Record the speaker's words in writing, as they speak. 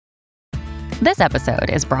This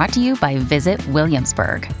episode is brought to you by Visit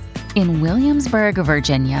Williamsburg. In Williamsburg,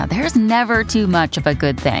 Virginia, there's never too much of a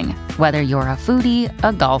good thing. Whether you're a foodie,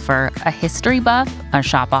 a golfer, a history buff, a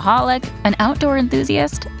shopaholic, an outdoor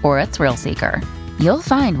enthusiast, or a thrill seeker, you'll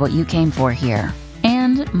find what you came for here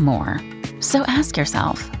and more. So ask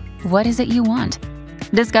yourself, what is it you want?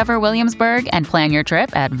 Discover Williamsburg and plan your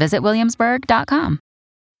trip at visitwilliamsburg.com.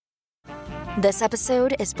 This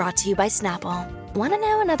episode is brought to you by Snapple. Want to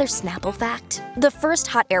know another Snapple fact? The first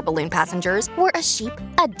hot air balloon passengers were a sheep,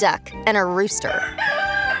 a duck, and a rooster.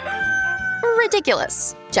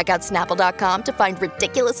 Ridiculous. Check out Snapple.com to find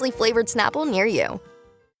ridiculously flavored Snapple near you.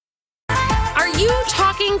 Are you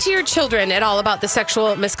talking to your children at all about the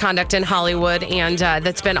sexual misconduct in Hollywood and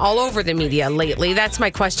that's been all over the media lately? That's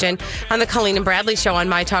my question on the Colleen and Bradley Show on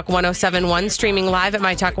My Talk 1071, streaming live at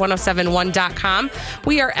MyTalk1071.com.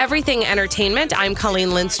 We are everything entertainment. I'm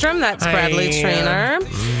Colleen Lindstrom. That's Bradley Traynor.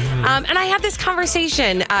 And I had this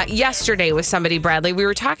conversation yesterday with somebody, Bradley. We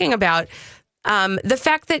were talking about the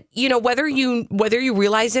fact that, you know, whether you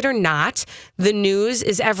realize it or not, the news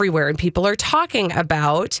is everywhere and people are talking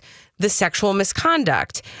about the sexual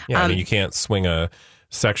misconduct. Yeah, I mean, you can't swing a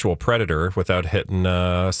sexual predator without hitting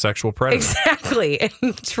a sexual predator. Exactly.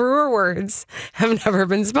 And truer words have never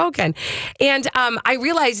been spoken. And I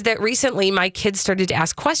realized that recently my kids started to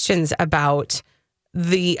ask questions about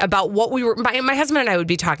what we were, my husband and I would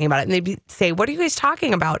be talking about it, and they'd say, what are you guys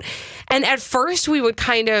talking about? And at first we would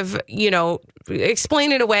kind of, you know,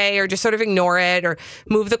 explain it away or just sort of ignore it or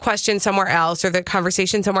move the question somewhere else or the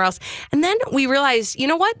conversation somewhere else. And then we realized, you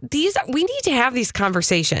know what, we need to have these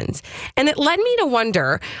conversations. And it led me to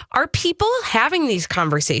wonder, are people having these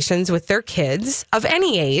conversations with their kids of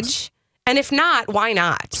any age? And if not, why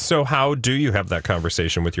not? So how do you have that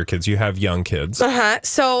conversation with your kids? You have young kids.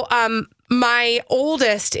 So my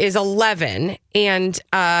oldest is 11 and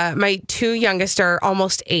my two youngest are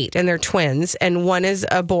almost 8 and they're twins. And one is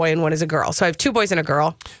a boy and one is a girl. So I have 2 boys and a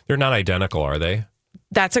girl. They're not identical, are they?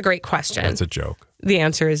 That's a great question. That's a joke. The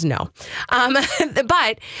answer is no.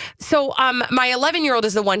 But so my 11-year-old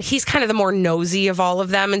is the one, he's kind of the more nosy of all of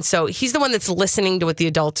them. And so he's the one that's listening to what the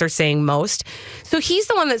adults are saying most. So he's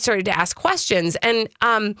the one that started to ask questions. And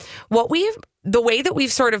the way that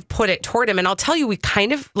we've sort of put it toward him, and I'll tell you, we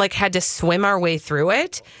kind of like had to swim our way through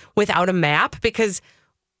it without a map because,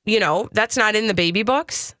 you know, that's not in the baby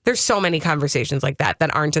books. There's so many conversations like that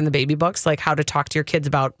aren't in the baby books, like how to talk to your kids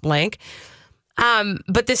about blank.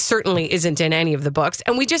 But this certainly isn't in any of the books.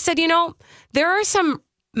 And we just said, you know, there are some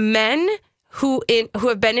men who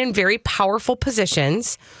have been in very powerful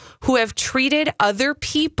positions who have treated other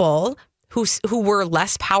people who were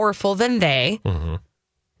less powerful than they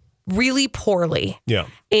really poorly. Yeah.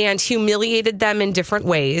 And humiliated them in different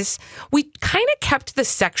ways. We kind of kept the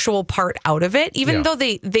sexual part out of it, even though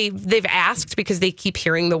they've asked because they keep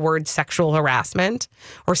hearing the word sexual harassment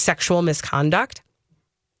or sexual misconduct.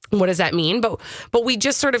 What does that mean? But we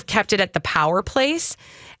just sort of kept it at the power place.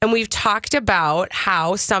 And we've talked about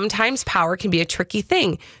how sometimes power can be a tricky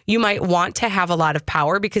thing. You might want to have a lot of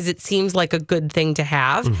power because it seems like a good thing to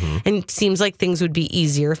have. And it seems like things would be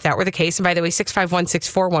easier if that were the case. And by the way,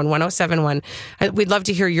 651-641-1071. We'd love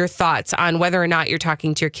to hear your thoughts on whether or not you're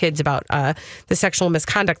talking to your kids about the sexual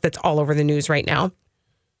misconduct that's all over the news right now.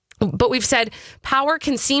 But we've said power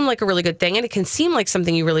can seem like a really good thing and it can seem like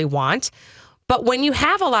something you really want. But when you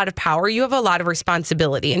have a lot of power, you have a lot of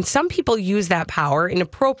responsibility. And some people use that power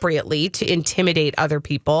inappropriately to intimidate other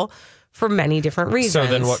people for many different reasons. So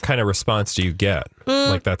then what kind of response do you get?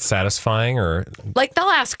 Like that's satisfying or? Like they'll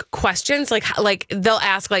ask questions, like they'll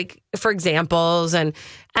ask like for examples. And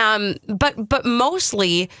but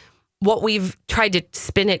mostly what we've tried to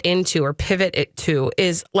spin it into or pivot it to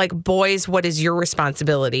is like, boys, what is your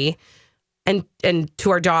responsibility? And to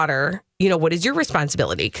our daughter, you know, what is your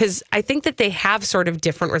responsibility? Because I think that they have sort of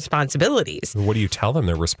different responsibilities. What do you tell them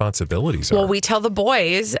their responsibilities are? Well, we tell the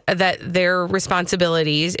boys that their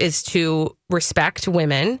responsibilities is to respect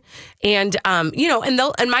women, and you know,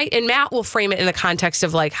 and Matt will frame it in the context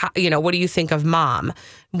of like, how, you know, what do you think of mom?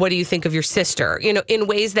 What do you think of your sister? You know, in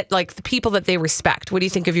ways that like the people that they respect. What do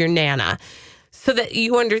you think of your nana? So that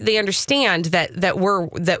they understand that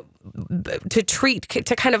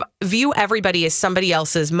to kind of view everybody as somebody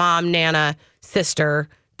else's mom, nana, sister,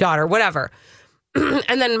 daughter, whatever.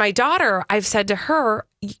 And then my daughter, I've said to her,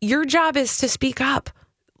 your job is to speak up,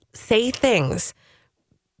 say things,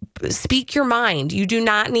 speak your mind. You do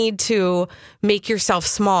not need to make yourself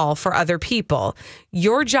small for other people.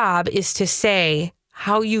 Your job is to say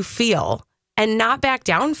how you feel and not back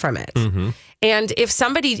down from it. And if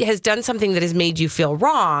somebody has done something that has made you feel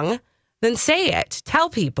wrong, then say it.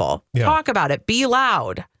 Tell people. Talk about it. Be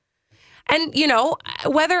loud. And,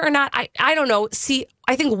 whether or not, I don't know. See,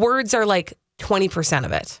 I think words are like 20%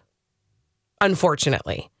 of it,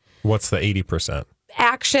 unfortunately. What's the 80%?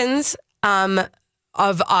 Actions of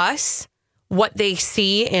us, what they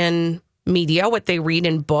see in media, what they read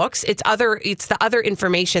in books. It's the other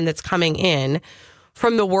information that's coming in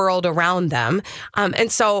from the world around them. And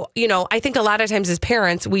so, I think a lot of times as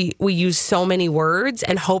parents, we use so many words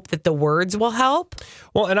and hope that the words will help.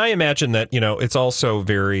 Well, and I imagine that, it's also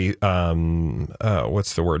very,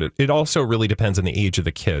 what's the word? It also really depends on the age of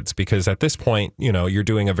the kids, because at this point, you're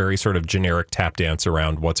doing a very sort of generic tap dance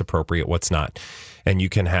around what's appropriate, what's not. And you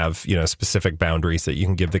can have, specific boundaries that you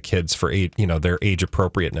can give the kids for their age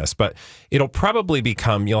appropriateness. But it'll probably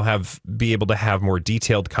become, be able to have more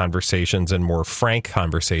detailed conversations and more frank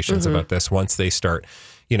conversations about this once they start,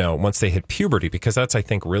 once they hit puberty, because that's, I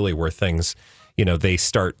think, really where things, they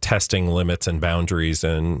start testing limits and boundaries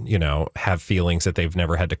and, have feelings that they've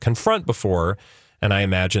never had to confront before. And I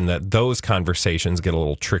imagine that those conversations get a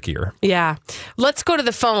little trickier. Yeah. Let's go to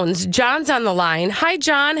the phones. John's on the line. Hi,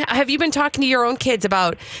 John. Have you been talking to your own kids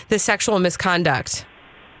about the sexual misconduct?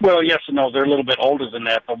 Well, yes and no. They're a little bit older than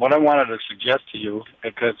that. But what I wanted to suggest to you,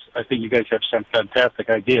 because I think you guys have some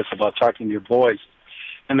fantastic ideas about talking to your boys,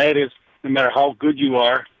 and that is, no matter how good you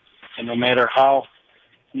are and no matter how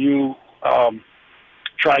you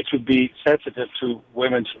try to be sensitive to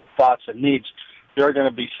women's thoughts and needs, there are going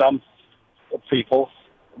to be some people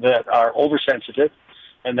that are oversensitive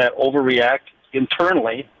and that overreact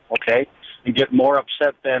internally, okay, and get more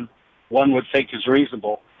upset than one would think is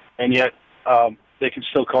reasonable, and yet they can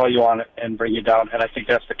still call you on it and bring you down. And I think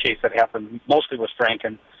that's the case that happened mostly with Frank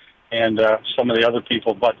and some of the other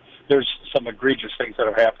people. But there's some egregious things that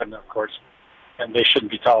have happened, of course, and they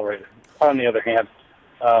shouldn't be tolerated. On the other hand,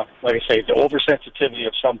 like I say, the oversensitivity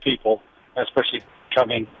of some people, especially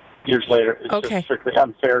coming years later, is just strictly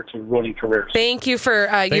unfair to ruining careers. Thank you for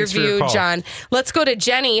your view, John. Let's go to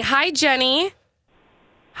Jenny. Hi, Jenny.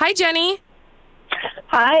 Hi, Jenny.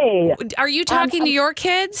 Hi. Are you talking to your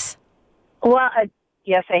kids? Well,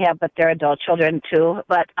 yes, I have, but they're adult children too.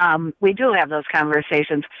 But we do have those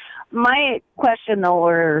conversations. My question, though,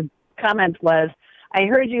 or comment was, I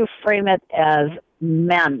heard you frame it as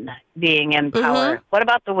men being in power. Mm-hmm. What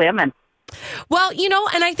about the women? Well,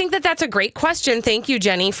 and I think that that's a great question. Thank you,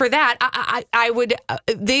 Jenny, for that. I would,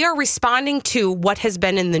 they are responding to what has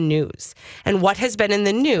been in the news, and what has been in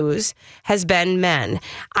the news has been men.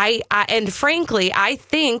 And frankly, I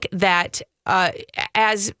think that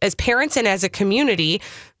as parents and as a community,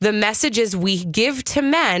 the messages we give to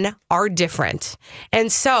men are different.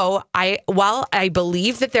 And so while I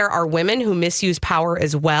believe that there are women who misuse power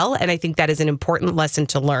as well, and I think that is an important lesson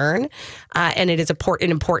to learn, and it is an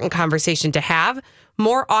important conversation to have,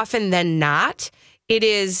 more often than not, it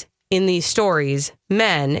is in these stories,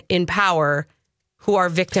 men in power who are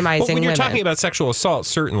victimizing when you're women. Talking about sexual assault,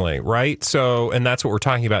 certainly, right? So, and that's what we're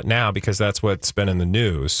talking about now, because that's what's been in the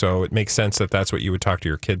news. So it makes sense that that's what you would talk to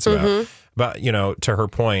your kids about. Mm-hmm. But, to her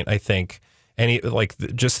point, I think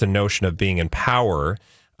just the notion of being in power,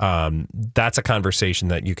 that's a conversation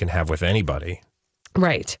that you can have with anybody.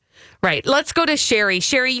 Right. Let's go to Sherry.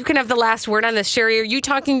 Sherry, you can have the last word on this. Sherry, are you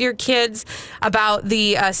talking to your kids about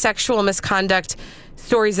the sexual misconduct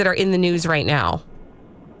stories that are in the news right now?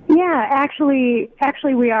 Yeah, actually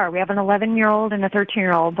we are. We have an 11-year-old and a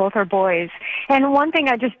 13-year-old. Both are boys. And one thing,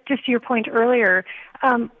 just to your point earlier,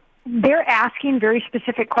 they're asking very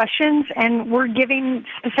specific questions, and we're giving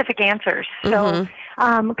specific answers. So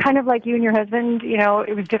kind of like you and your husband,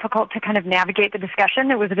 it was difficult to kind of navigate the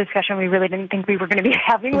discussion. It was a discussion we really didn't think we were going to be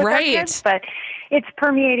having with our kids, but it's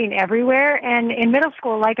permeating everywhere. And in middle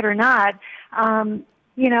school, like it or not,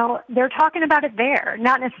 they're talking about it there,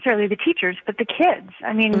 not necessarily the teachers, but the kids.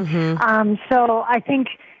 I mean, so I think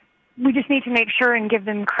we just need to make sure and give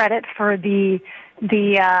them credit for the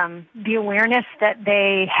awareness that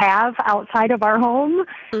they have outside of our home,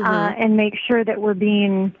 and make sure that we're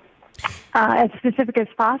being as specific as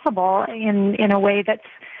possible in a way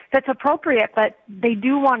that's appropriate. But they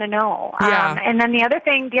do want to know. Yeah. And then the other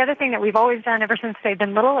thing that we've always done ever since they've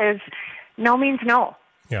been little is no means no.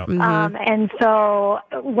 Yeah. And so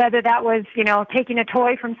whether that was, taking a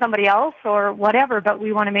toy from somebody else or whatever, but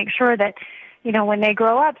we want to make sure that, when they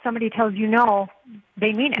grow up, somebody tells you no,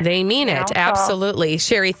 they mean it. They mean it. Absolutely.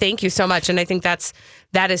 Sherry, thank you so much. And I think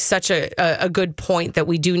that is such a good point, that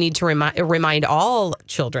we do need to remind all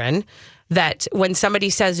children that when somebody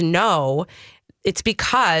says no, it's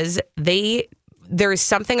because there is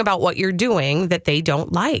something about what you're doing that they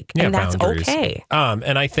don't like. Yeah, and that's boundaries. Okay.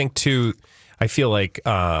 And I think too, I feel like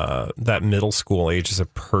that middle school age is a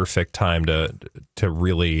perfect time to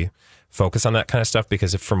really focus on that kind of stuff,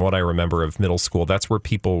 because from what I remember of middle school, that's where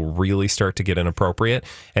people really start to get inappropriate.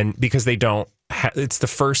 And because they don't, it's the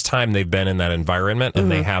first time they've been in that environment, and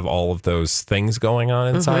they have all of those things going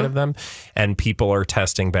on inside of them, and people are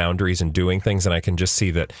testing boundaries and doing things. And I can just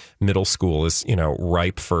see that middle school is,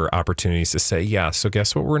 ripe for opportunities to say, yeah, so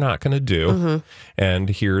guess what we're not going to do? And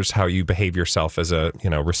here's how you behave yourself as a,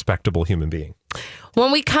 respectable human being.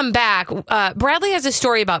 When we come back, Bradley has a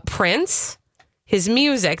story about Prince, his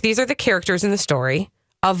music. These are the characters in the story.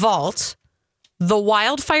 A vault, the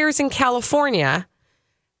wildfires in California,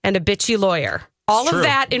 and a bitchy lawyer. All of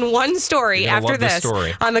that in one story after this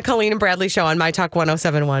on the Colleen and Bradley Show on My Talk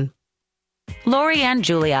 107.1. Lori and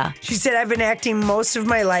Julia. She said, I've been acting most of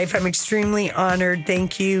my life. I'm extremely honored.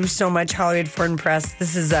 Thank you so much, Hollywood Foreign Press.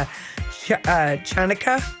 This is a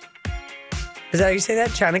Chanukah. Is that how you say that?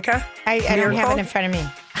 Chanukah? I don't have it in front of me.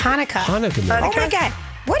 Hanukkah. Oh, my God.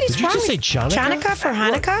 What is wrong with Chanukah for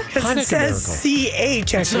Hanukkah? Because it says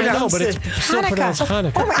C-H. I know, but it's still pronounced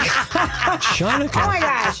Hanukkah. Oh, my God. Chanukah. Oh, my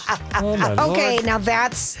gosh. Oh, my Lord. Okay, now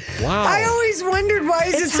that's... Wow. I always wondered, why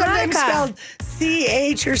is it sometimes Hanukkah. spelled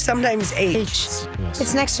C-H or sometimes H? Yes.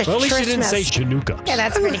 It's next to Well, at least you Christmas. didn't say Chanukah. Yeah,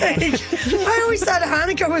 that's pretty good. I always thought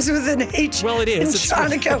Hanukkah was with an H. Well, it is.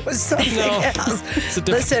 And Chanukah was something else. It's a different-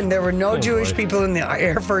 Listen, there were no Jewish boy. people in the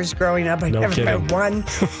Air Force growing up. I No never kidding. met one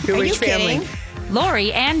Are Jewish you family. kidding?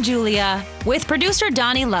 Lori and Julia with producer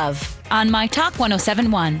Donnie Love on My Talk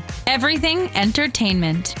 107.1. Everything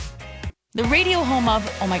Entertainment. The radio home of,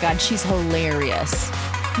 oh my God, she's hilarious.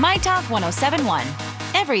 My Talk 107.1.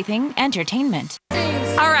 Everything Entertainment.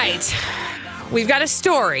 All right. We've got a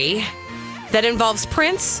story that involves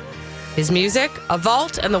Prince, his music, a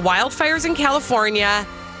vault, and the wildfires in California,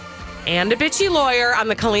 and a bitchy lawyer on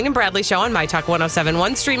the Colleen and Bradley Show on My Talk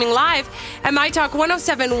 107.1, streaming live at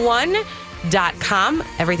MyTalk1071.com.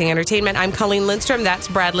 Everything Entertainment. I'm Colleen Lindstrom. That's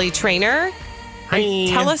Bradley Trainer. Hi.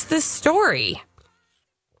 Tell us this story.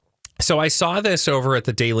 So I saw this over at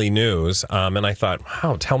the Daily News, and I thought,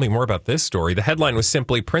 wow, tell me more about this story. The headline was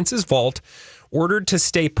simply, Prince's vault ordered to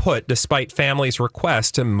stay put despite family's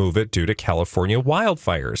request to move it due to California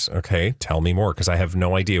wildfires. Okay, tell me more, because I have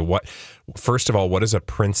no idea first of all, what is a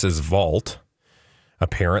Prince's vault?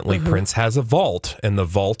 Apparently, Prince has a vault, and the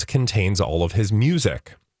vault contains all of his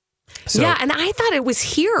music. So, yeah, and I thought it was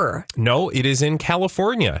here. No, it is in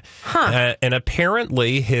California. And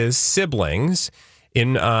apparently his siblings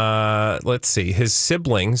his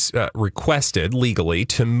siblings requested legally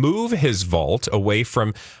to move his vault away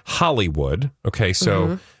from Hollywood. Okay,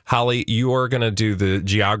 so Holly, you are going to do the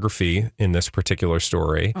geography in this particular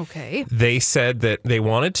story. Okay. They said that they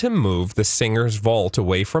wanted to move the singer's vault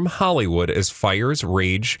away from Hollywood as fires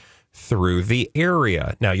rage through the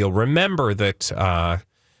area. Now, you'll remember that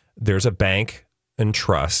there's a bank and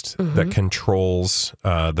trust that controls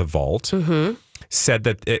the vault. Said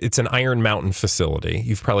that it's an Iron Mountain facility.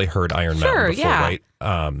 You've probably heard Iron Mountain before, right?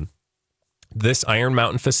 This Iron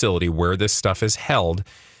Mountain facility where this stuff is held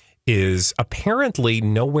is apparently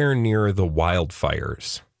nowhere near the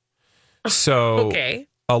wildfires. So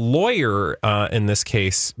a lawyer in this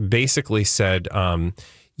case basically said,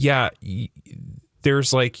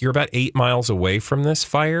 there's you're about 8 miles away from this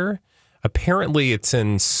fire. Apparently it's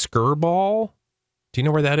in Skirball. Do you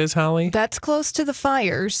know where that is, Holly? That's close to the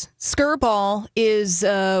fires. Skirball is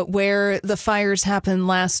where the fires happened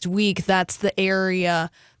last week. That's the area,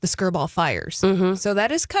 the Skirball fires. So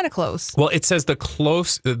that is kind of close. Well, it says the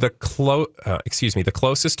closest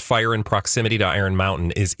fire in proximity to Iron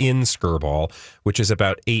Mountain is in Skirball, which is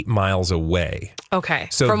about 8 miles away. Okay,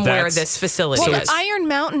 so from where this facility is. Iron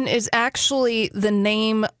Mountain is actually the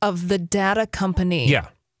name of the data company. Yeah,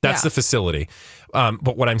 that's the facility.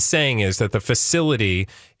 But what I'm saying is that the facility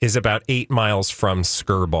is about 8 miles from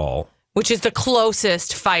Skirball, which is the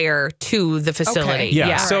closest fire to the facility. Okay.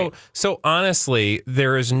 Yeah. So honestly,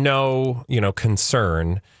 there is no,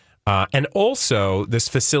 concern. And also, this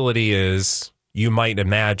facility is, you might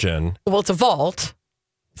imagine, well, it's a vault.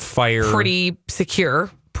 Pretty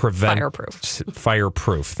secure.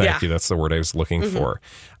 Fireproof. Thank you. That's the word I was looking for.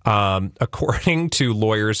 According to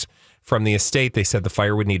lawyers from the estate, they said the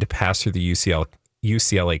fire would need to pass through the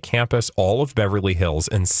UCLA campus, all of Beverly Hills,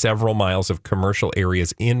 and several miles of commercial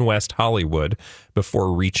areas in West Hollywood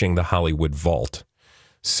before reaching the Hollywood vault.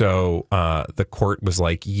 So the court was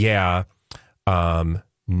like, no,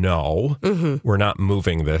 we're not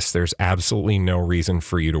moving this. There's absolutely no reason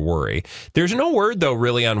for you to worry. There's no word, though,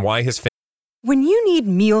 really on why his When you need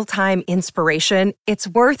mealtime inspiration, it's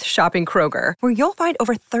worth shopping Kroger, where you'll find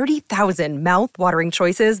over 30,000 mouth-watering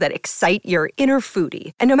choices that excite your inner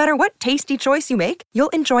foodie. And no matter what tasty choice you make, you'll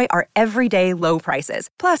enjoy our everyday low prices,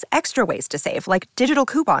 plus extra ways to save, like digital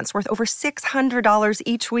coupons worth over $600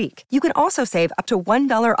 each week. You can also save up to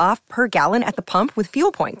 $1 off per gallon at the pump with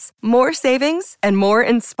fuel points. More savings and more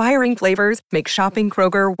inspiring flavors make shopping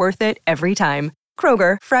Kroger worth it every time.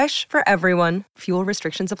 Kroger, fresh for everyone. Fuel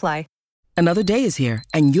restrictions apply. Another day is here,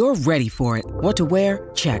 and you're ready for it. What to wear?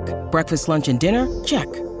 Check. Breakfast, lunch, and dinner?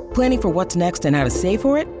 Check. Planning for what's next and how to save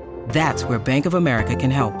for it? That's where Bank of America can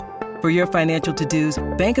help. For your financial to-dos,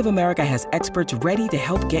 Bank of America has experts ready to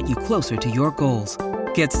help get you closer to your goals.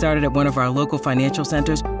 Get started at one of our local financial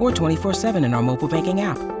centers or 24/7 in our mobile banking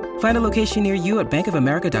app. Find a location near you at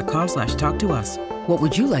bankofamerica.com/talktous. What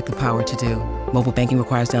would you like the power to do? Mobile banking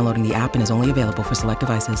requires downloading the app and is only available for select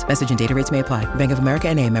devices. Message and data rates may apply. Bank of America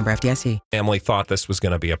N.A., member FDIC. Family thought this was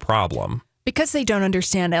going to be a problem. Because they don't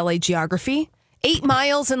understand LA geography. 8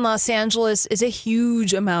 miles in Los Angeles is a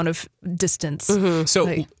huge amount of distance.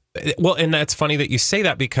 So, well, and that's funny that you say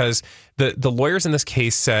that, because the lawyers in this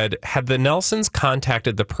case said, had the Nelsons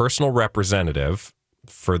contacted the personal representative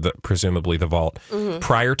for presumably the vault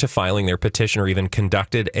prior to filing their petition, or even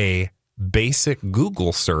conducted a basic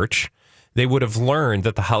Google search, they would have learned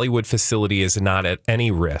that the Hollywood facility is not at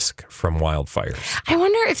any risk from wildfires. I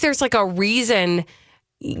wonder if there's like a reason,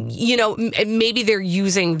 you know, maybe they're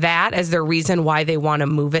using that as their reason why they want to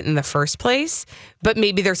move it in the first place, but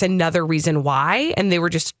maybe there's another reason why, and they were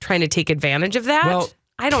just trying to take advantage of that. Well,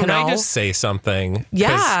 I don't know. Can I just say something?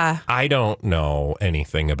 Yeah. I don't know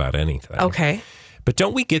anything about anything. Okay. But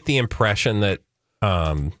don't we get the impression that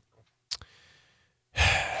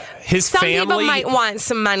his Some family people might want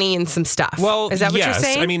some money and some stuff. Well, is that what yes. you're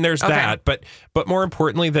saying? I mean, there's that, but more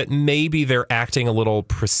importantly, that maybe they're acting a little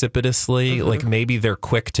precipitously, like maybe they're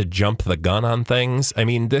quick to jump the gun on things. I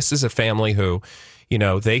mean, this is a family who, you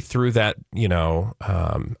know, they threw that, you know,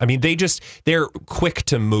 I mean, they're quick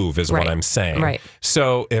to move is what I'm saying. Right.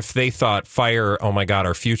 So if they thought fire, oh my God,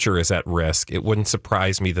 our future is at risk, it wouldn't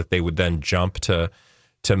surprise me that they would then jump to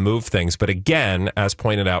move things. But again, as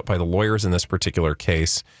pointed out by the lawyers in this particular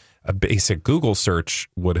case, a basic Google search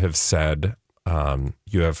would have said,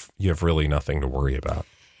 you have really nothing to worry about.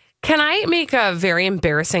 Can I make a very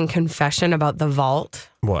embarrassing confession about the vault?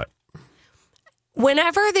 What?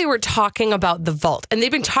 Whenever they were talking about the vault, and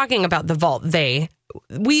they've been talking about the vault,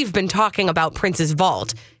 we've been talking about Prince's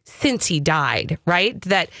vault since he died, right?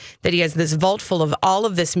 That he has this vault full of all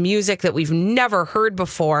of this music that we've never heard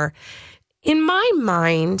before. In my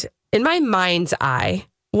mind, in my mind's eye,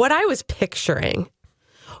 what I was picturing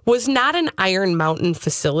was not an Iron Mountain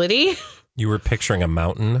facility. You were picturing a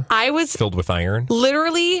mountain filled with iron?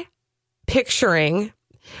 Literally Picturing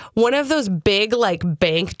one of those big, like,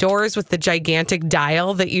 bank doors with the gigantic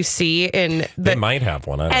dial that you see in They might have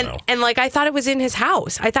one. I don't know. And like, I thought it was in his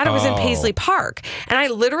house. I thought it was in Paisley Park. And I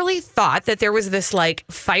literally thought that there was this, like,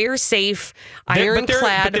 fire-safe,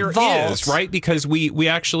 ironclad there vault. is, right? Because we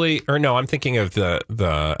actually, or no, I'm thinking of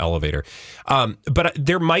the elevator. But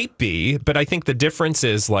there might be, but I think the difference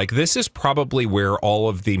is, like, this is probably where all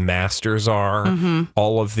of the masters are,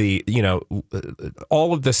 all of the, you know,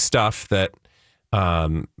 all of the stuff that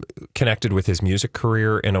connected with his music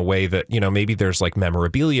career in a way that, you know, maybe there's like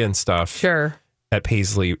memorabilia and stuff at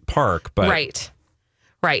Paisley Park, but right.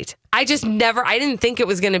 I didn't think it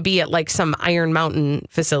was going to be at like some Iron Mountain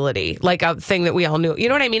facility, like a thing that we all knew. You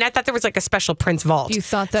know what I mean? I thought there was like a special Prince vault. You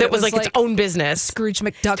thought that it was like its own business. Scrooge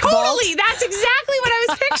McDuck totally. vault? That's exactly what I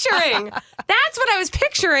was picturing. That's what I was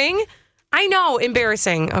picturing. I know.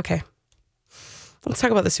 Embarrassing. Okay. Let's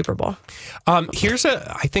talk about the Super Bowl. I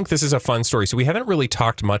think this is a fun story. So we haven't really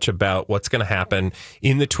talked much about what's going to happen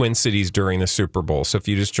in the Twin Cities during the Super Bowl. So if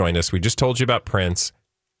you just joined us, we just told you about Prince.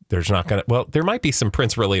 There might be some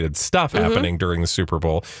Prince-related stuff happening during the Super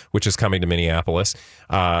Bowl, which is coming to Minneapolis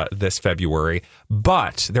this February.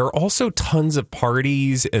 But there are also tons of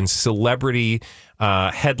parties and celebrity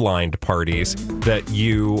headlined parties that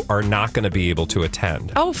you are not going to be able to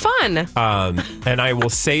attend. Oh, fun. And I will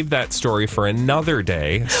save that story for another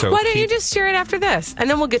day. So why don't you just share it after this? And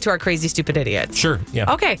then we'll get to our crazy, stupid idiots. Sure,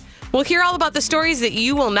 yeah. Okay. We'll hear all about the stories that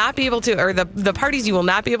you will not be able to, or the parties you will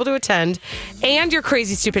not be able to attend, and your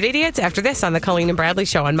crazy, stupid idiots after this on the Colleen and Bradley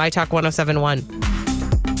Show on My Talk 107.1.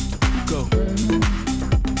 Go.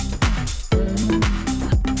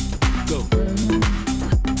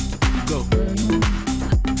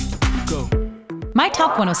 My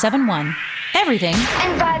Talk 107.1. Everything.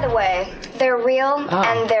 And by the way, they're real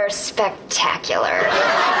and they're spectacular.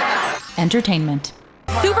 Entertainment.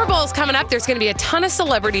 Super Bowl's coming up. There's going to be a ton of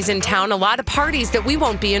celebrities in town, a lot of parties that we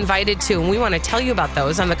won't be invited to, and we want to tell you about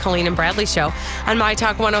those on the Colleen and Bradley Show on My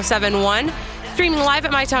Talk 107.1. Streaming live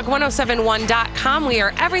at MyTalk1071.com. We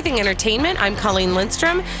are Everything Entertainment. I'm Colleen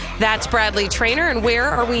Lindstrom. That's Bradley Trainer. And where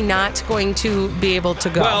are we not going to be able to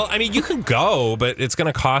go? Well, I mean, you can go, but it's going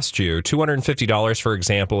to cost you $250, for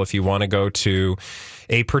example, if you want to go to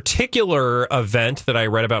a particular event that I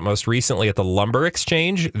read about most recently at the Lumber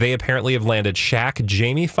Exchange. They apparently have landed Shaq,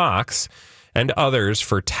 Jamie Foxx, and others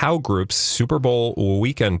for Tao Group's Super Bowl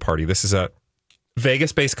weekend party. This is a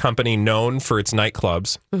Vegas-based company known for its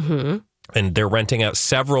nightclubs. Mm-hmm. And they're renting out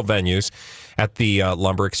several venues at the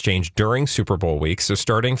Lumber Exchange during Super Bowl week. So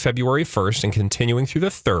starting February 1st and continuing through the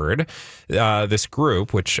 3rd, this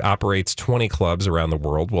group, which operates 20 clubs around the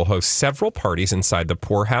world, will host several parties inside the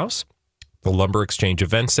Poorhouse, the Lumber Exchange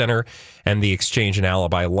Event Center, and the Exchange and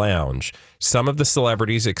Alibi Lounge. Some of the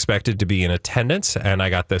celebrities expected to be in attendance, and I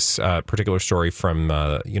got this particular story from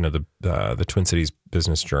the Twin Cities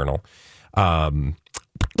Business Journal.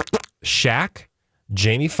 Shaq,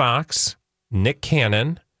 Jamie Foxx, Nick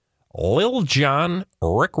Cannon, Lil Jon,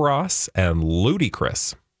 Rick Ross, and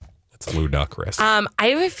Ludacris. That's Ludacris. I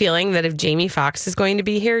have a feeling that if Jamie Foxx is going to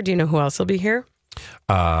be here, do you know who else will be here?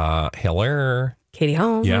 Hiller. Katie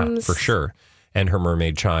Holmes. Yeah, for sure. And her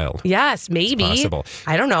mermaid child. Yes, maybe. It's possible.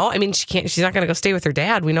 I don't know. I mean, she's not going to go stay with her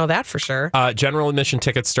dad. We know that for sure. General admission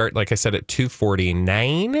tickets start, like I said, at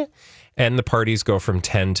 $249, and the parties go from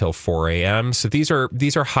 10 till 4 a.m. So these are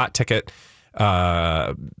hot ticket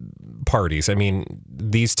parties. I mean,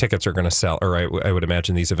 these tickets are going to sell, or I would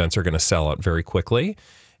imagine these events are going to sell out very quickly.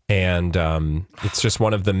 And it's just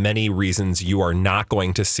one of the many reasons you are not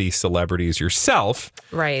going to see celebrities yourself,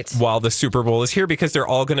 right, while the Super Bowl is here, because they're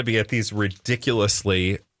all going to be at these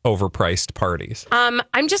ridiculously overpriced parties. I'm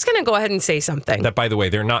just going to go ahead and say something. That, by the way,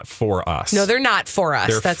 they're not for us. No, they're not for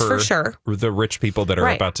us. That's for sure. The rich people that are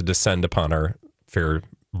about to descend upon our fair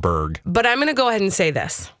burg. But I'm going to go ahead and say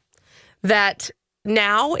this. That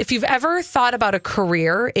now, if you've ever thought about a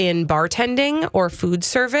career in bartending or food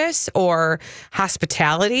service or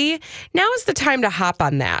hospitality, now is the time to hop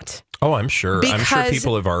on that. Oh, I'm sure. I'm sure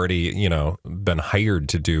people have already, been hired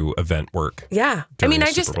to do event work. Yeah. I mean,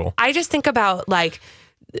 I just think about like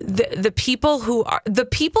the people who are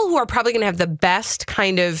probably going to have the best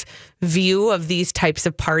kind of view of these types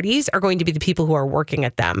of parties are going to be the people who are working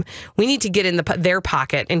at them. We need to get in their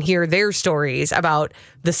pocket and hear their stories about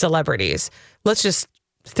the celebrities. Let's just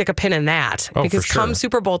stick a pin in that, because come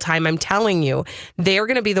Super Bowl time, I'm telling you, they're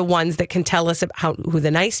going to be the ones that can tell us about who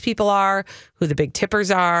the nice people are, who the big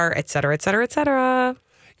tippers are, et cetera, et cetera, et cetera.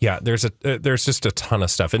 Yeah, there's just a ton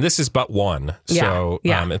of stuff, and this is but one. So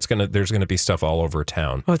there's gonna be stuff all over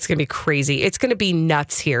town. Oh, it's gonna be crazy. It's gonna be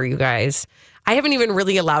nuts here, you guys. I haven't even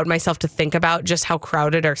really allowed myself to think about just how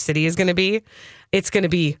crowded our city is gonna be. It's gonna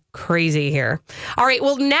be crazy here. All right,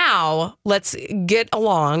 well now let's get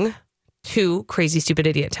along to Crazy Stupid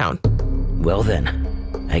Idiot Town. Well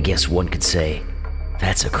then, I guess one could say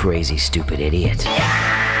that's a crazy stupid idiot.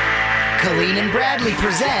 Colleen and Bradley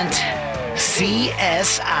present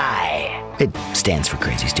CSI. It stands for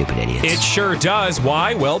Crazy Stupid Idiots. It sure does.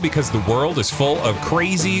 Why? Well, because the world is full of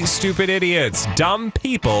crazy, stupid idiots. Dumb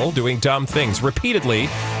people doing dumb things repeatedly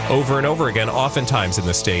over and over again, oftentimes in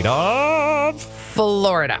the state of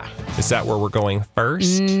Florida. Is that where we're going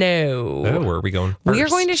first? No. Oh, where are we going first? We are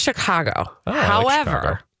going to Chicago. Oh, however,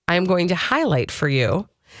 Chicago. I'm going to highlight for you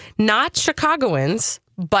not Chicagoans,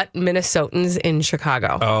 but Minnesotans in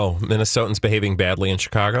Chicago. Oh, Minnesotans behaving badly in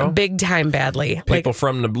Chicago? Big time badly. People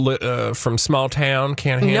from small town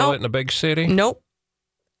can't handle it in a big city? Nope.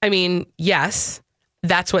 I mean, yes,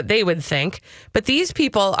 that's what they would think. But these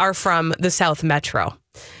people are from the South Metro.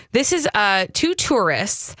 This is two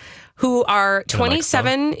tourists who are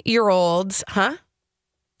 27-year-olds. Huh?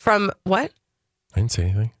 From what? I didn't say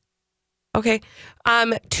anything. Okay.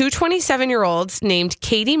 Two 27-year-olds named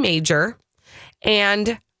Katie Major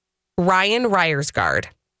and Ryan Ryersgard.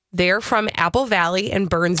 They're from Apple Valley and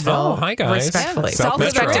Burnsville. Oh, hi guys. Respectfully.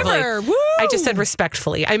 Respectively. I just said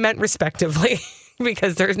respectfully. I meant respectively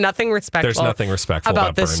because there's nothing respectful. There's nothing respectful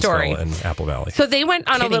about this Burnsville story and Apple Valley. So they went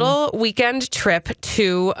on a little weekend trip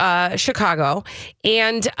to Chicago,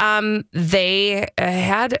 and they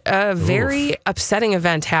had a very upsetting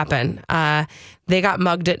event happen. They got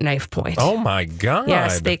mugged at knife point. Oh, my God.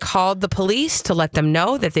 Yes, they called the police to let them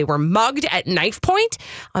know that they were mugged at knife point.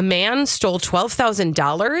 A man stole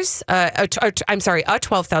 $12,000. A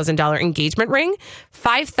 $12,000 engagement ring,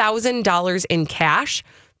 $5,000 in cash,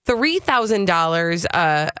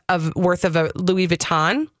 $3,000 worth of a Louis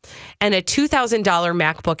Vuitton, and a $2,000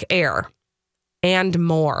 MacBook Air, and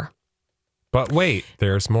more. But wait,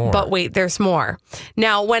 there's more.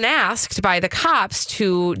 Now, when asked by the cops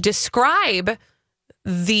to describe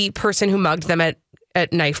the person who mugged them at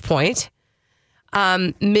knife point,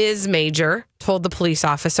 Ms. Major told the police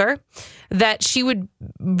officer that she would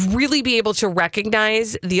really be able to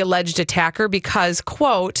recognize the alleged attacker because,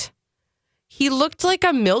 quote, he looked like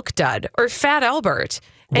a milk dud or Fat Albert,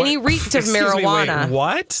 and he reeked of marijuana. Wait,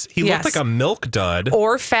 what? He looked like a milk dud?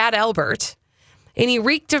 Or Fat Albert. And he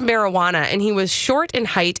reeked of marijuana, and he was short in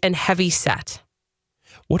height and heavy set.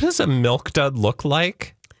 What does a milk dud look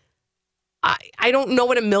like? I don't know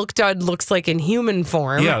what a milk dud looks like in human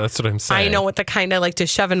form. Yeah, that's what I'm saying. I know what the kind I like to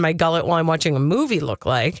shove in my gullet while I'm watching a movie look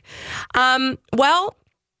like. Well,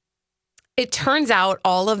 it turns out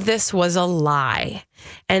all of this was a lie.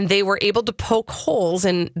 And they were able to poke holes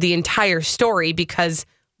in the entire story because,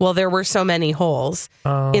 well, there were so many holes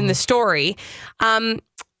in the story.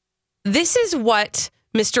 This is what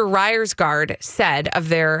Mr. Ryersgard said of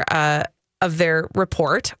their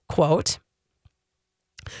report, quote,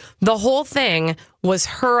 the whole thing was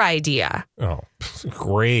her idea. Oh,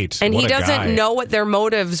 great. And he doesn't know what their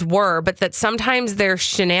motives were, but that sometimes their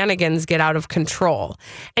shenanigans get out of control.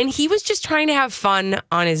 And he was just trying to have fun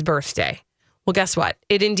on his birthday. Well, guess what?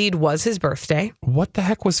 It indeed was his birthday. What the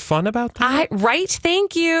heck was fun about that? Right?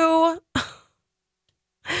 Thank you.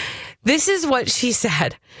 This is what she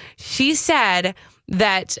said. She said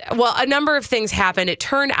that, well, a number of things happened. It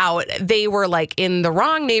turned out they were like in the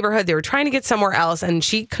wrong neighborhood. They were trying to get somewhere else. And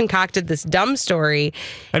she concocted this dumb story.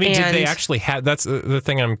 I mean, did they actually have, that's the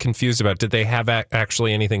thing I'm confused about. Did they have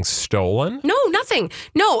actually anything stolen? No, nothing.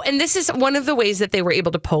 No. And this is one of the ways that they were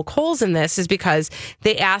able to poke holes in this is because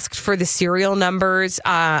they asked for the serial numbers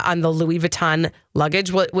on the Louis Vuitton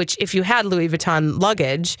luggage, which if you had Louis Vuitton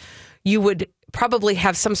luggage, you would probably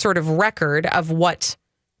have some sort of record of what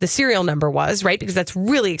the serial number was, right? Because that's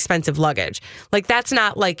really expensive luggage. Like that's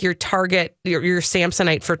not like your Target, your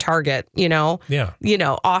Samsonite for Target, you know? Yeah. You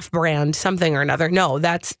know, off-brand something or another. No,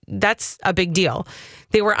 that's a big deal.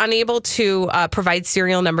 They were unable to provide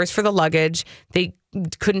serial numbers for the luggage. They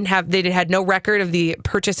had no record of the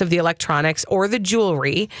purchase of the electronics or the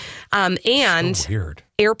jewelry. And so weird.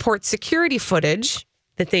 Airport security footage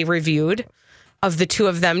that they reviewed of the two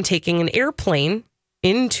of them taking an airplane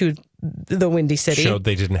into the Windy City showed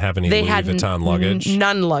they didn't have any Louis Vuitton luggage.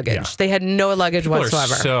 None luggage. Yeah. They had no luggage People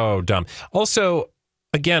whatsoever. Are so dumb. Also,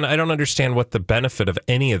 again, I don't understand what the benefit of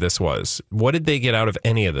any of this was. What did they get out of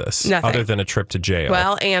any of this? Nothing. Other than a trip to jail?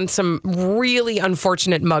 Well, and some really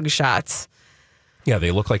unfortunate mugshots. Yeah, they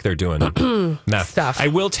look like they're doing meth stuff. I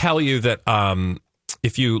will tell you that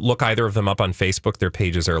if you look either of them up on Facebook, their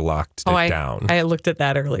pages are locked down. I looked at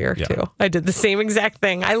that earlier too. I did the same exact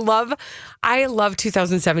thing. I love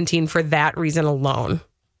 2017 for that reason alone.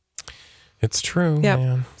 It's true, yep.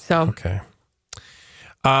 Man. So okay.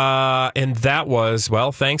 And that was,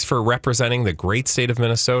 well, thanks for representing the great state of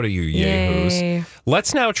Minnesota, you yahoos. Yay.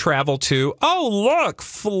 Let's now travel to, look,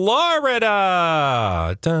 Florida.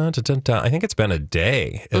 Dun, dun, dun, dun. I think it's been a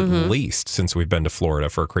day at least since we've been to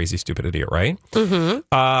Florida for a crazy, stupid idiot, right?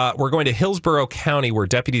 Mm-hmm. We're going to Hillsborough County where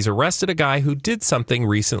deputies arrested a guy who did something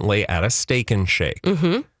recently at a Steak and Shake.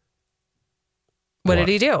 Mm-hmm. What did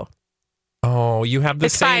he do? Oh, you have the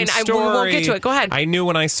it's same fine. story. We won't get to it. Go ahead. I knew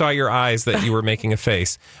when I saw your eyes that you were making a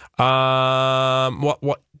face.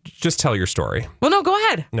 What? Just tell your story. Well, no, go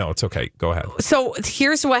ahead. No, it's okay. Go ahead. So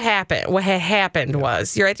here's what happened. What had happened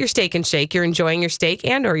was you're at your Steak and Shake. You're enjoying your steak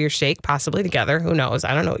and or your shake, possibly together. Who knows?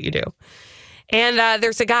 I don't know what you do. And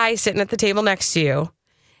there's a guy sitting at the table next to you,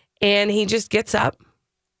 and he just gets up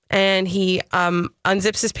and he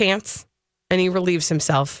unzips his pants and he relieves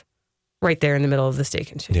himself right there in the middle of the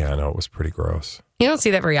Steak and Shake. Yeah, I know. It was pretty gross. You don't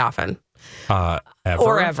see that very often. Ever?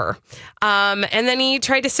 Or ever. And then he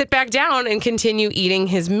tried to sit back down and continue eating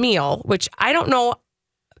his meal, which I don't know.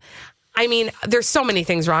 I mean, there's so many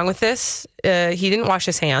things wrong with this. He didn't wash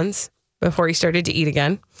his hands before he started to eat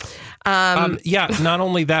again. Yeah, not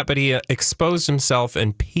only that, but he exposed himself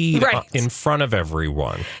and peed in front of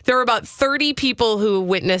everyone. There were about 30 people who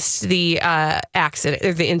witnessed the accident,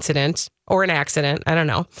 or the incident, or an accident. I don't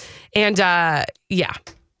know. And yeah,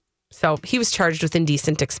 so he was charged with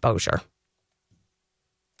indecent exposure.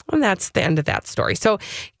 And that's the end of that story. So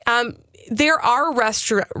there are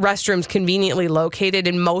restrooms conveniently located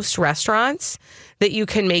in most restaurants that you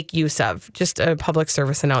can make use of. Just a public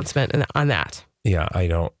service announcement on that. Yeah,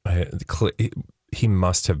 he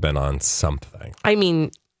must have been on something. I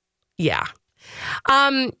mean, yeah.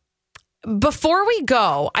 Before we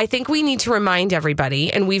go, I think we need to remind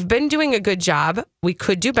everybody, and we've been doing a good job, we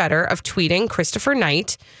could do better, of tweeting Christopher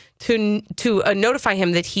Knight to notify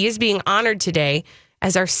him that he is being honored today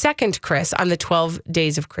as our second Chris on the 12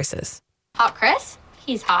 Days of Chris's. Hot Chris?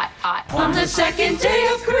 He's hot, hot. On the second day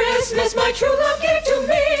of Christmas, my true love gave to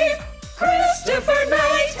me Christopher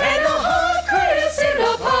Knight and a hot Chris in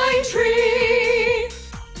a pine tree.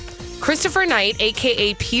 Christopher Knight,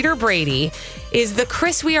 a.k.a. Peter Brady, is the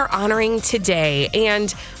Chris we are honoring today.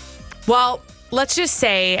 And, well, let's just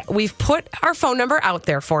say we've put our phone number out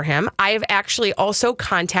there for him. I have actually also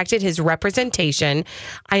contacted his representation.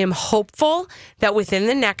 I am hopeful that within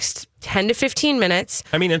the next 10 to 15 minutes.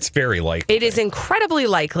 I mean, it's very likely. It is incredibly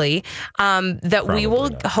likely that we will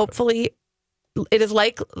hopefully, it is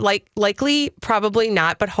likely, probably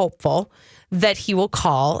not, but hopeful that he will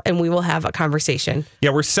call and we will have a conversation. Yeah,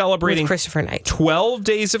 we're celebrating with Christopher Knight. 12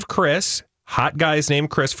 Days of Chris. Hot guys named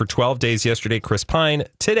Chris for 12 days yesterday. Chris Pine.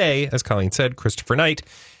 Today, as Colleen said, Christopher Knight.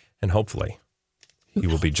 And hopefully he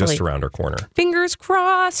will be just around our corner. Fingers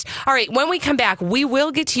crossed. All right, when we come back, we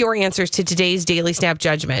will get to your answers to today's Daily Snap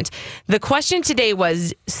Judgment. The question today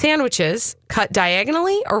was sandwiches cut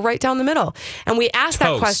diagonally or right down the middle? And we asked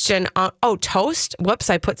that question on, toast? Whoops,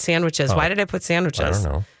 I put sandwiches. Why did I put sandwiches? I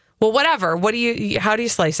don't know. Well, whatever. How do you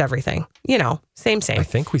slice everything? You know, same. I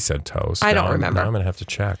think we said toast. I don't remember. Now I'm going to have to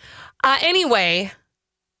check. Anyway,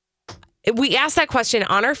 we asked that question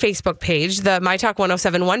on our Facebook page, the My Talk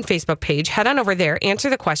 1071 Facebook page. Head on over there, answer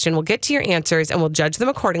the question. We'll get to your answers and we'll judge them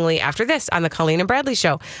accordingly after this on the Colleen and Bradley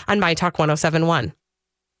Show on My Talk 1071.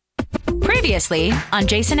 Previously on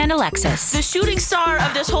Jason and Alexis. The shooting star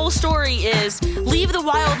of this whole story is leave the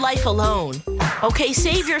wildlife alone. Okay,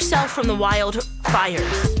 save yourself from the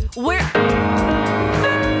wildfires.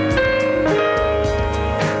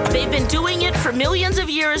 They've been doing it for millions of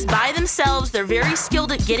years by themselves. They're very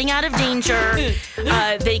skilled at getting out of danger.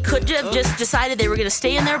 They could have just decided they were going to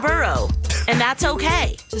stay in their burrow, and that's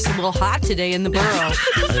okay. Just a little hot today in the burrow.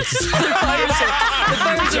 The fires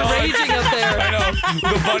are raging up there. I know.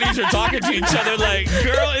 The buddies are talking to each other like,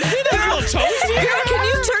 girl, is it a little toasty? Girl, can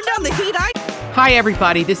you turn down the heat? Hi,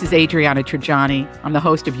 everybody. This is Adriana Trajani. I'm the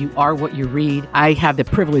host of You Are What You Read. I have the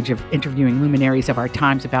privilege of interviewing luminaries of our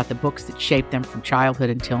times about the books that shaped them from childhood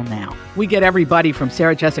until now. We get everybody from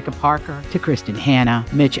Sarah Jessica Parker to Kristen Hanna,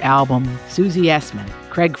 Mitch Albom, Susie Essman,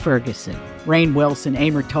 Craig Ferguson, Rainn Wilson,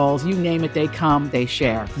 Amor Tolls, you name it, they come, they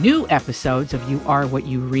share. New episodes of You Are What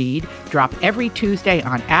You Read drop every Tuesday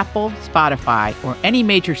on Apple, Spotify, or any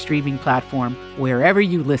major streaming platform wherever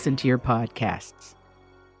you listen to your podcasts.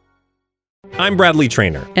 I'm Bradley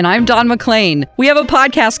Trainer. And I'm Don McClain. We have a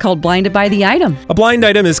podcast called Blinded by the Item. A blind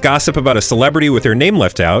item is gossip about a celebrity with their name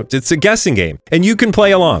left out. It's a guessing game, and you can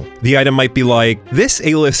play along. The item might be like, this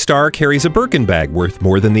A-list star carries a Birkin bag worth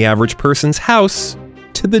more than the average person's house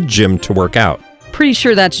to the gym to work out. Pretty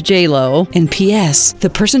sure that's J-Lo. And P.S. the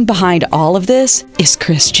person behind all of this is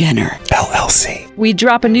Kris Jenner, LLC. We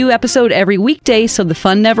drop a new episode every weekday so the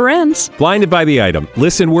fun never ends. Blinded by the Item.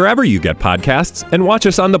 Listen wherever you get podcasts and watch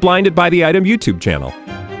us on the Blinded by the Item YouTube channel.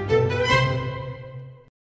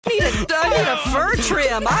 I need a fur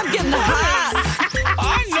trim. I'm getting hot.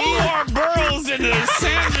 I know our burrows in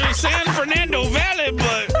the San Fernando Valley,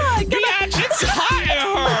 but bitch, it's hot in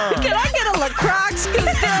her. Can I get a LaCroix?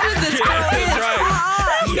 Because down in this girl is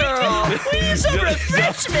hot, girl. Please, a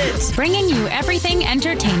refreshment. Bringing you everything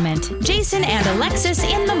entertainment. Jason and Alexis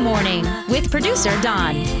in the morning with producer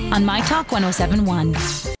Don on My Talk 1071.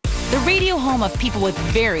 The radio home of people with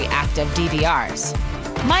very active DVRs.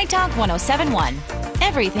 My Talk 1071.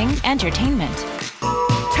 Everything entertainment.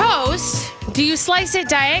 Toast. Do you slice it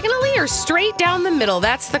diagonally or straight down the middle?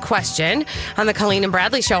 That's the question on the Colleen and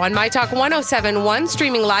Bradley Show on My Talk 1071,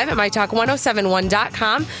 streaming live at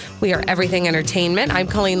MyTalk1071.com. We are Everything Entertainment. I'm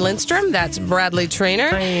Colleen Lindstrom. That's Bradley Trainer.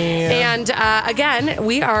 And again,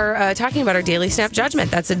 we are talking about our Daily Snap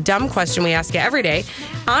Judgment. That's a dumb question we ask you every day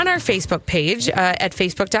on our Facebook page at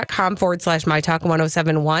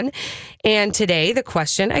facebook.com/MyTalk1071. And today, the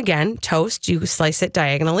question, again, toast, do you slice it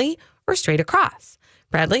diagonally or straight across?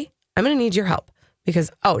 Bradley, I'm going to need your help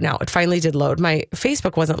because, now it finally did load. My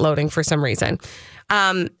Facebook wasn't loading for some reason.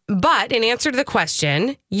 But in answer to the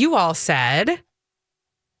question, you all said...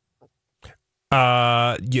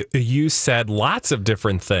 You said lots of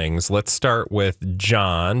different things. Let's start with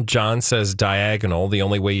John. John says diagonal, the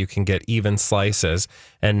only way you can get even slices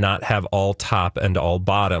and not have all top and all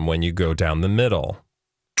bottom when you go down the middle.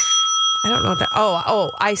 I don't know what that...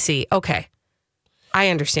 Oh, I see. Okay. I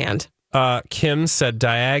understand. Kim said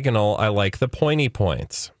diagonal, I like the pointy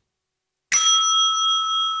points.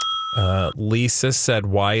 Lisa said,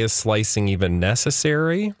 why is slicing even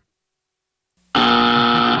necessary?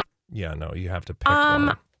 Yeah, no, you have to pick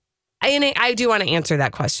one. I do want to answer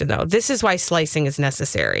that question, though. This is why slicing is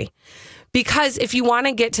necessary. Because if you want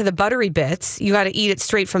to get to the buttery bits, you got to eat it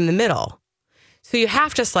straight from the middle. So you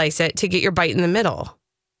have to slice it to get your bite in the middle.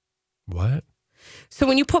 What? So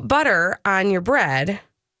when you put butter on your bread,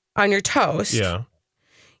 on your toast,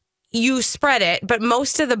 you spread it, but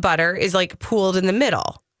most of the butter is like pooled in the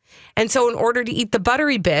middle. And so in order to eat the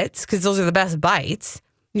buttery bits, because those are the best bites,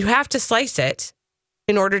 you have to slice it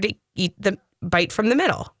in order to eat the bite from the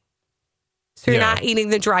middle. So you're not eating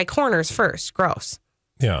the dry corners first. Gross.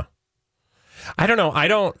 Yeah. I don't know. I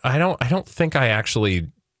don't think I actually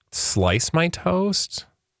slice my toast.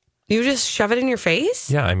 You just shove it in your face?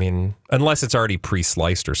 Yeah, I mean, unless it's already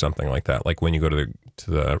pre-sliced or something like that, like when you go to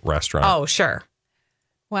the restaurant. Oh, sure.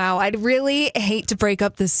 Wow, I'd really hate to break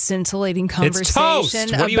up this scintillating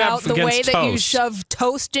conversation about the way that you shove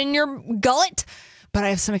toast in your gullet, but I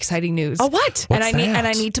have some exciting news. Oh, what? And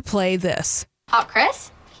I need to play this. Hot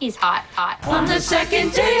Chris? He's hot. On the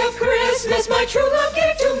second day of Christmas, my true love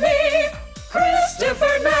gave to me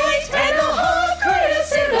Christopher Knight and the hot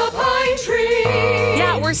Chris in a pine tree.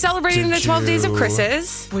 Yeah, we're celebrating the 12 days of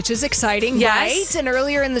Chris's. Which is exciting, yes. Right? And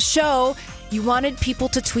earlier in the show, you wanted people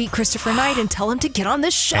to tweet Christopher Knight and tell him to get on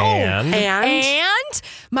this show. And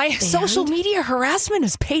my social media harassment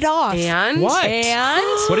has paid off. And? What?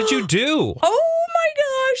 And? What did you do? Oh my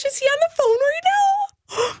gosh, is he on the phone right now?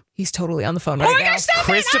 He's totally on the phone right now. Oh my gosh, stop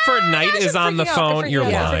Christopher Knight is on the phone. You're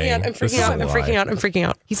lying. I'm freaking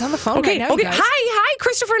out. He's on the phone right now. Okay. Hi,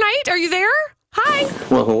 Christopher Knight. Are you there? Hi.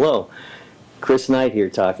 Well, hello. Chris Knight here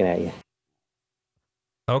talking at you.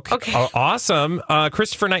 Okay. Oh, awesome.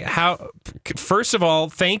 Christopher Knight, first of all,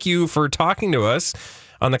 thank you for talking to us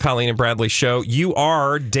on the Colleen and Bradley show. You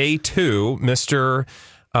are day 2, Mr.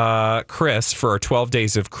 Chris, for our 12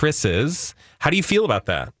 days of Chris's. How do you feel about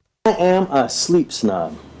that? I am a sleep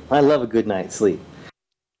snob. I love a good night's sleep.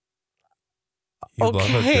 You love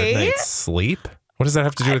a good night's sleep? What does that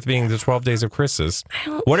have to do with being the 12 days of Chris's?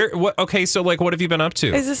 Okay, so like, what have you been up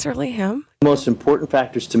to? Is this really him? The most important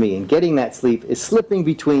factors to me in getting that sleep is slipping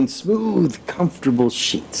between smooth, comfortable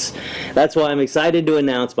sheets. That's why I'm excited to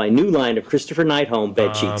announce my new line of Christopher Knight home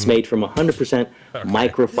bed sheets made from 100%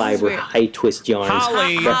 microfiber high-twist yarns.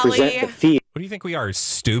 Holly. Represent the feel. What do you think we are,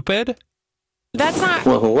 stupid? That's not...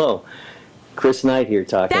 Well, hello. Chris Knight here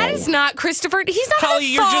talking. That is not Christopher. He's not Holly, on the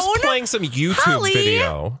you're phone. just playing some YouTube Holly,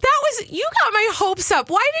 video. You got my hopes up.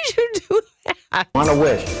 Why did you do that? I want to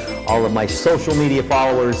wish all of my social media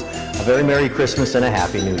followers a very Merry Christmas and a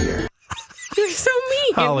Happy New Year. You're so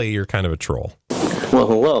mean. Holly, you're kind of a troll. Well,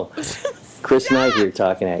 hello. Chris Knight here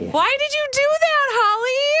talking at you. Why did you do that,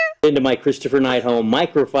 Holly? Into my Christopher Knight home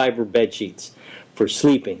microfiber bed sheets for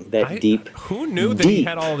sleeping that deep. Who knew that he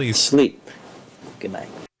had all these? Sleep. Good night.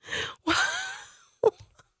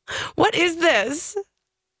 What is this?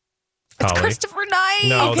 It's Holly? Christopher Knight.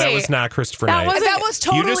 No, that was not Christopher Knight. That was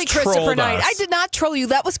totally Christopher trolled Knight. us. I did not troll you.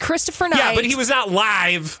 That was Christopher Knight. Yeah, but he was not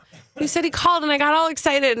live. You said he called, and I got all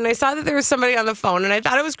excited, and I saw that there was somebody on the phone, and I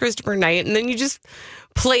thought it was Christopher Knight, and then you just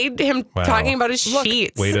played him talking about his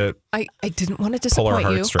sheets. Way to I didn't want to pull our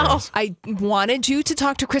disappoint you. heartstrings. I wanted you to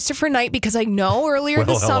talk to Christopher Knight because I know earlier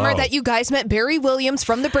this summer that you guys met Barry Williams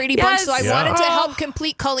from the Brady Bunch, so I wanted to help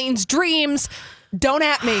complete Colleen's dreams. Don't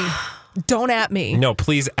at me. Don't at me. No,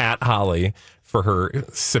 please at Holly for her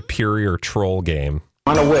superior troll game.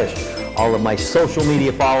 I want to wish all of my social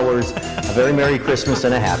media followers a very Merry Christmas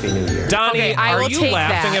and a Happy New Year. Donnie, are you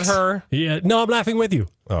laughing at her? Yeah, no, I'm laughing with you.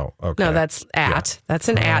 Oh, okay. No, that's at. Yeah. That's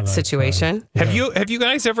an at situation. Have you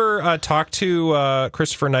guys ever talked to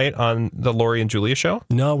Christopher Knight on the Lori and Julia show?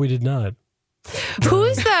 No, we did not.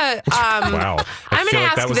 Who's the? Wow. I'm going to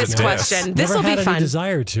ask this question. This will be Never had fun. any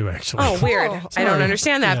desire to, actually. Oh, weird. I don't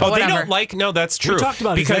understand that. But they whatever. don't like. No, that's true. We talked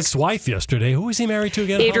about his ex-wife yesterday. Who was he married to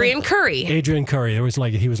again? Adrian Curry. Adrian Curry.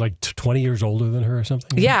 He was like 20 years older than her or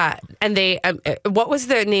something. Yeah, and they. What was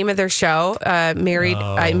the name of their show? Married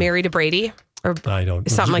to Brady, or I don't.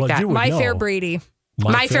 Something like that. My Fair Brady.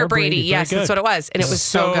 My Fair Brady. Yes, that's what it was, and it was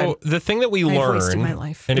so good. The thing that we learned, my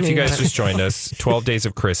life. and if you guys just joined us, 12 days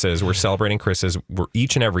of Chris's. We're celebrating Chris's. We're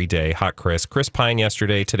each and every day. Hot Chris. Chris Pine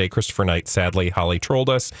yesterday. Today, Christopher Knight. Sadly, Holly trolled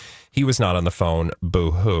us. He was not on the phone.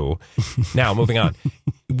 Boo-hoo. Now, moving on.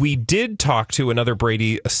 We did talk to another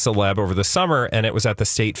Brady celeb over the summer, and it was at the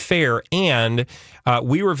State Fair, and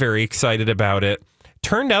we were very excited about it.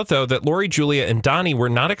 Turned out, though, that Lori, Julia, and Donnie were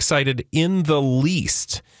not excited in the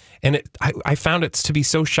least. And I found it to be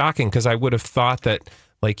so shocking because I would have thought that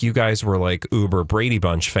like you guys were like uber Brady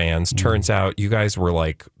Bunch fans. Turns out you guys were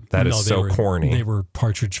like, that is so corny. They were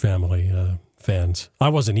Partridge Family fans. I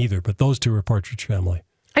wasn't either, but those two were Partridge Family.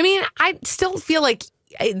 I mean, I still feel like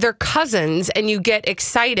they're cousins, and you get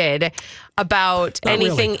excited about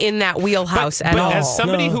anything in that wheelhouse at all. But as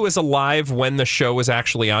somebody who was alive when the show was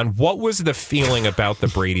actually on, what was the feeling about the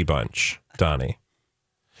Brady Bunch, Donnie?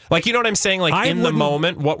 Like, you know what I'm saying? Like, in the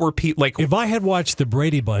moment, what were people like? If I had watched the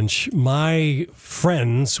Brady Bunch, my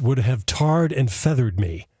friends would have tarred and feathered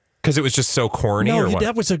me because it was just so corny. No, or what?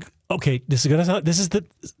 that was okay. This isn't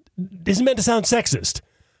meant to sound sexist.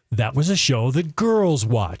 That was a show that girls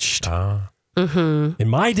watched. In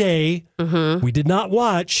my day, we did not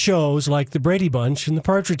watch shows like the Brady Bunch and the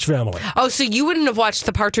Partridge Family. Oh, so you wouldn't have watched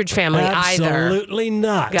the Partridge Family either? Absolutely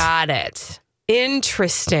not. Got it.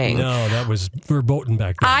 Interesting. No, that was verboten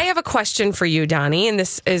back then. I have a question for you, Donnie, and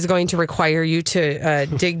this is going to require you to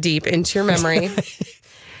dig deep into your memory.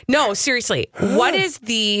 No, seriously. What is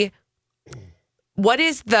the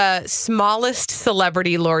smallest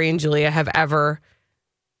celebrity Lori and Julia have ever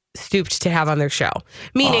stooped to have on their show?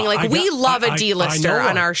 Meaning, we love a D-lister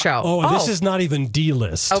on our show. Oh, this is not even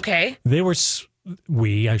D-list. Okay. We were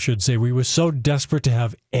so desperate to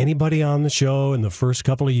have anybody on the show in the first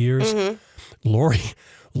couple of years. Mm-hmm.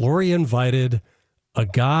 Lori invited a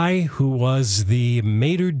guy who was the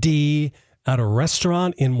maitre d' at a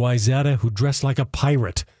restaurant in Wayzata who dressed like a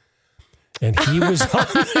pirate. And he was on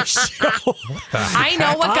the show. I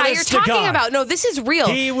know what guy you're talking about. No, this is real.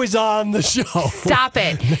 He was on the show. Stop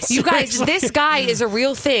it. You guys, this guy is a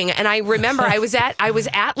real thing. And I remember I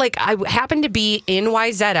happened to be in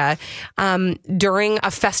Wayzata during a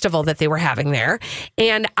festival that they were having there.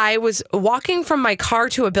 And I was walking from my car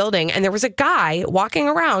to a building, and there was a guy walking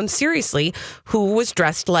around, seriously, who was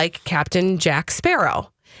dressed like Captain Jack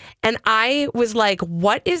Sparrow. And I was like,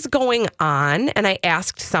 what is going on? And I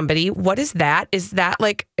asked somebody, what is that? Is that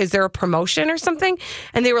is there a promotion or something?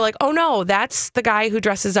 And they were like, oh no, that's the guy who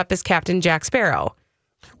dresses up as Captain Jack Sparrow.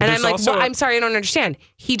 And I'm like, I'm sorry, I don't understand.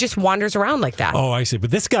 He just wanders around like that. Oh, I see.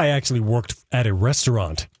 But this guy actually worked at a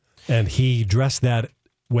restaurant, and he dressed that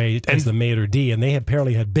way as the maitre d', and they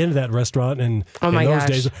apparently had been to that restaurant, and in those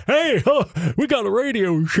days, hey, we got a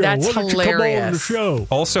radio show. That's Why don't you come on the show?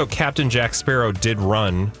 Also, Captain Jack Sparrow did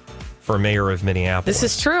run for mayor of Minneapolis.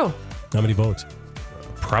 This is true. How many votes?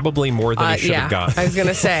 Probably more than he should have gotten. I was going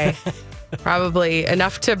to say, probably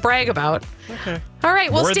enough to brag about. Okay. All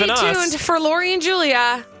right, well, More stay than us. tuned for Lori and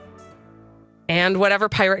Julia and whatever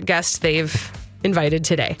pirate guest they've invited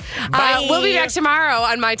today. We'll be back tomorrow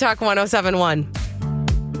on My Talk 1071.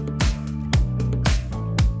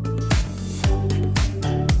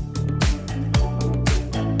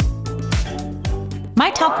 My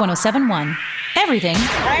Talk 1071. Everything.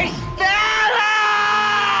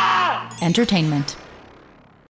 Entertainment.